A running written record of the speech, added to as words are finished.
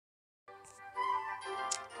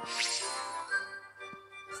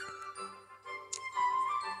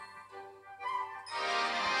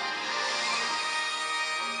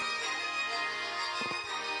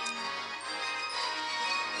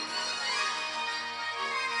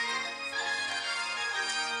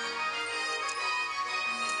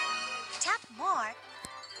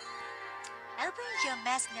your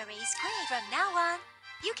mercenaries quick from now on.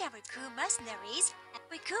 You can recruit mercenaries and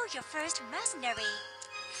recruit your first mercenary.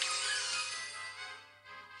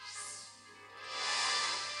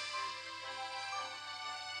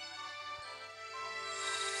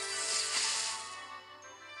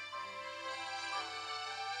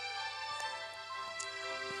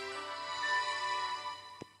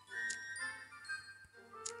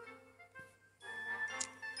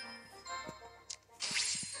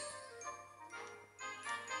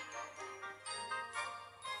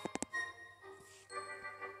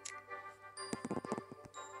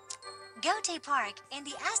 Go take part in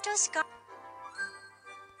the Astro Scar.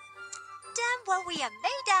 Damn what we are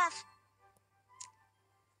made of!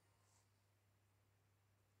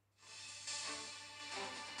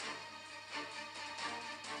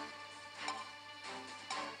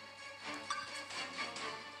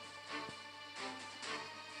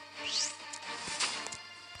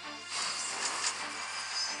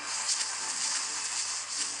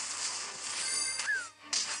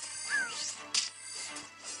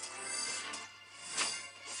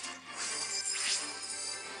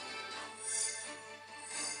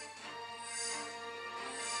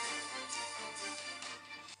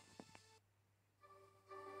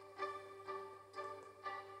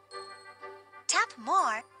 Tap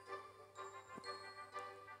more.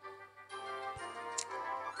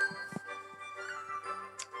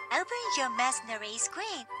 Open your mercenary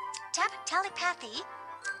screen. Tap telepathy.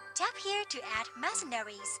 Tap here to add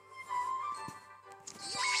mercenaries.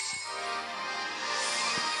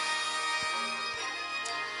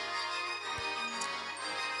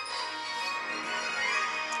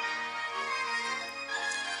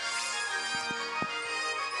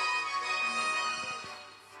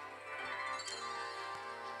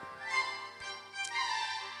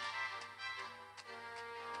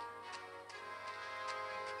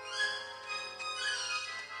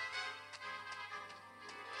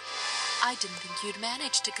 I didn't think you'd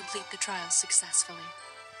manage to complete the trials successfully.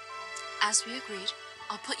 As we agreed,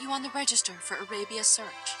 I'll put you on the register for Arabia's search.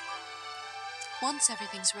 Once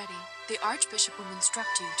everything's ready, the Archbishop will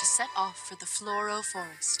instruct you to set off for the Floro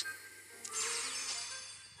Forest.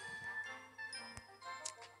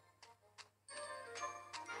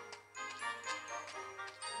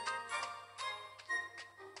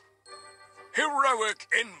 Heroic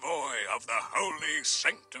envoy of the Holy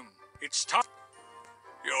Sanctum, it's time.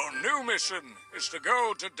 Your new mission is to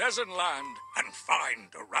go to Desenland and find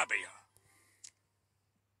Arabia.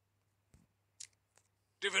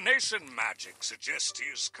 Divination magic suggests he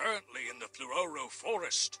is currently in the Floro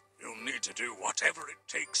Forest. You'll need to do whatever it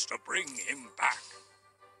takes to bring him back.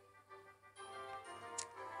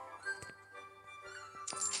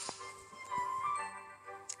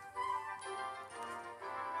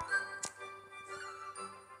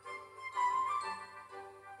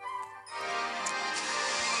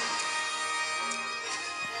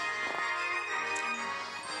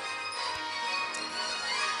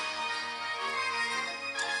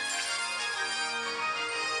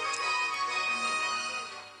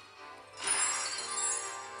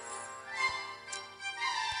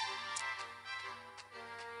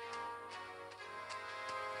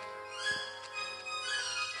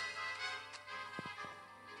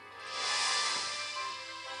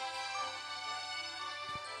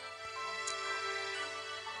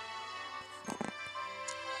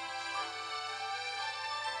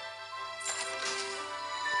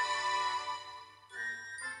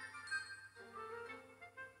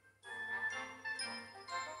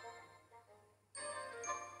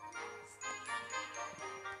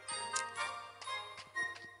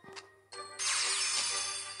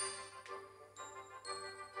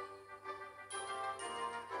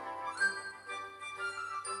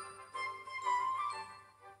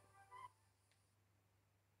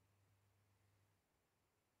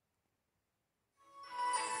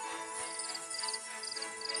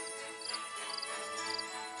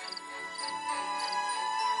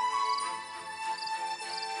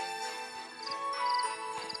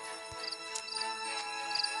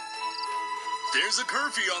 There's a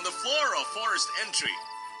curfew on the Floro Forest entry.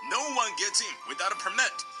 No one gets in without a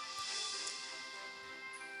permit.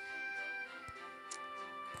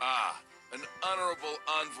 Ah, an honorable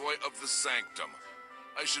envoy of the Sanctum.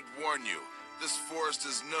 I should warn you, this forest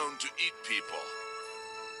is known to eat people.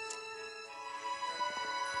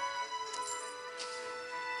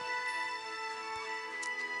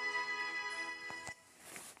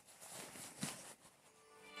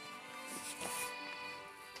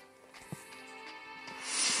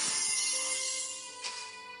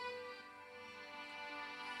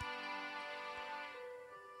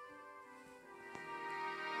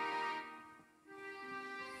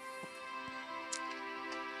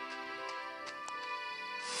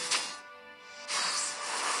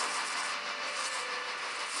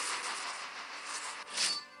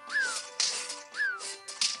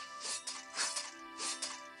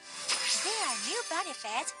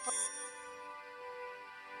 artifacts for...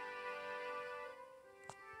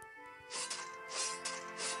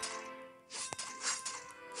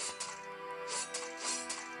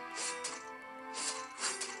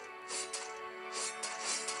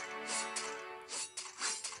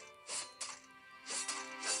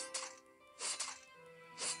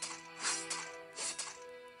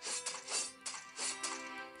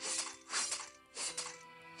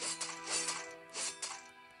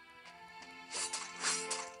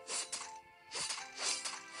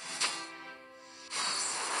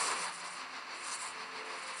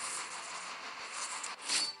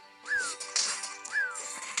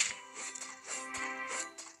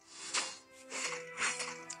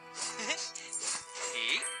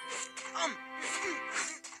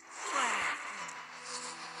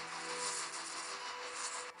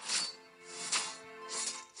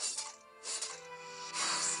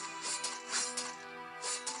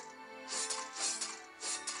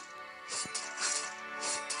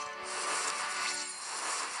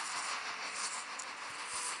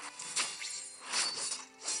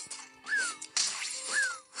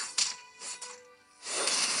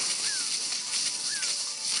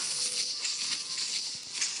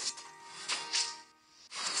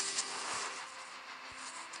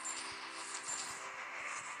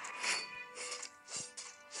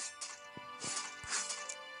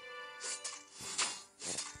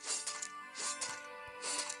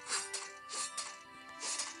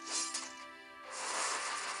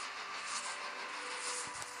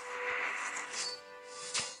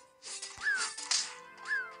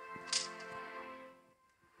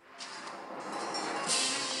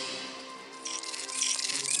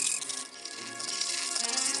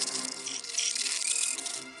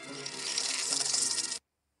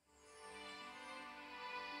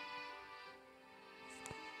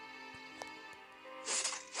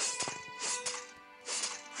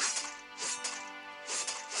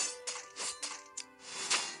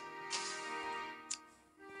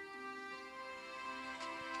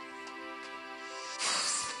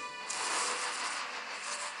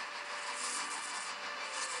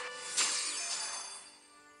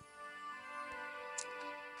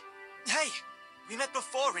 Hey, we met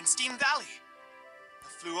before in Steam Valley. The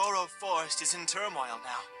Fluoro Forest is in turmoil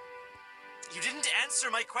now. You didn't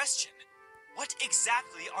answer my question. What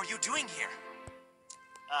exactly are you doing here?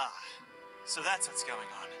 Ah, so that's what's going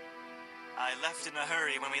on. I left in a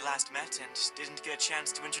hurry when we last met and didn't get a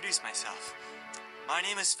chance to introduce myself. My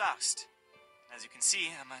name is Faust. As you can see,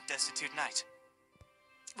 I'm a destitute knight.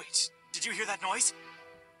 Wait, did you hear that noise?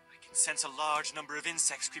 I can sense a large number of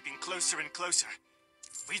insects creeping closer and closer.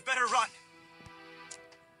 We'd better run.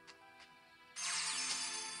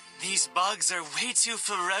 These bugs are way too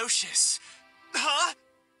ferocious. Huh?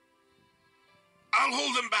 I'll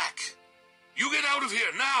hold them back. You get out of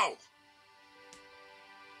here now.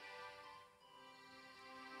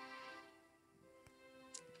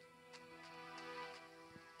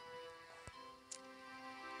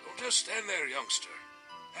 Don't just stand there, youngster.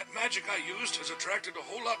 That magic I used has attracted a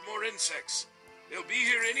whole lot more insects. They'll be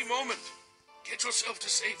here any moment. Get yourself to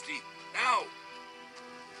safety, now!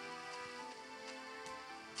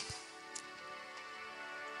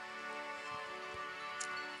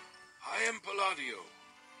 I am Palladio,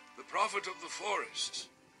 the prophet of the forest.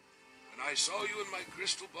 When I saw you in my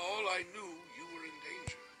crystal ball, I knew you were in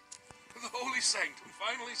danger. The Holy Sanctum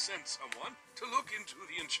finally sent someone to look into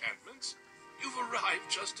the enchantments. You've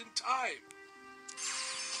arrived just in time.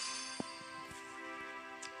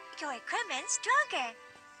 Your equipment stronger.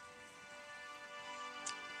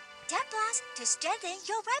 Death Blast to strengthen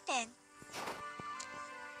your weapon.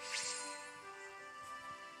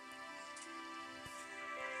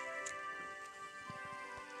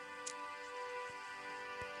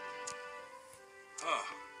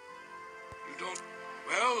 You don't...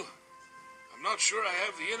 Well, I'm not sure I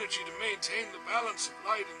have the energy to maintain the balance of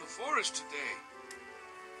light in the forest today.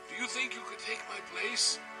 Do you think you could take my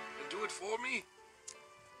place and do it for me?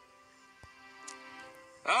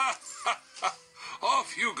 Ah, ha, ha.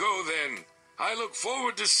 Off you go then. I look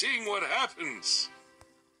forward to seeing what happens.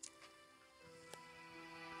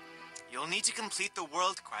 You'll need to complete the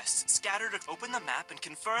world quests scattered. Open the map and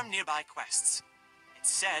confirm nearby quests. It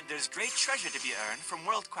said there's great treasure to be earned from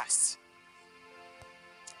world quests.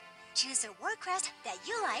 Choose a world quest that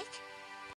you like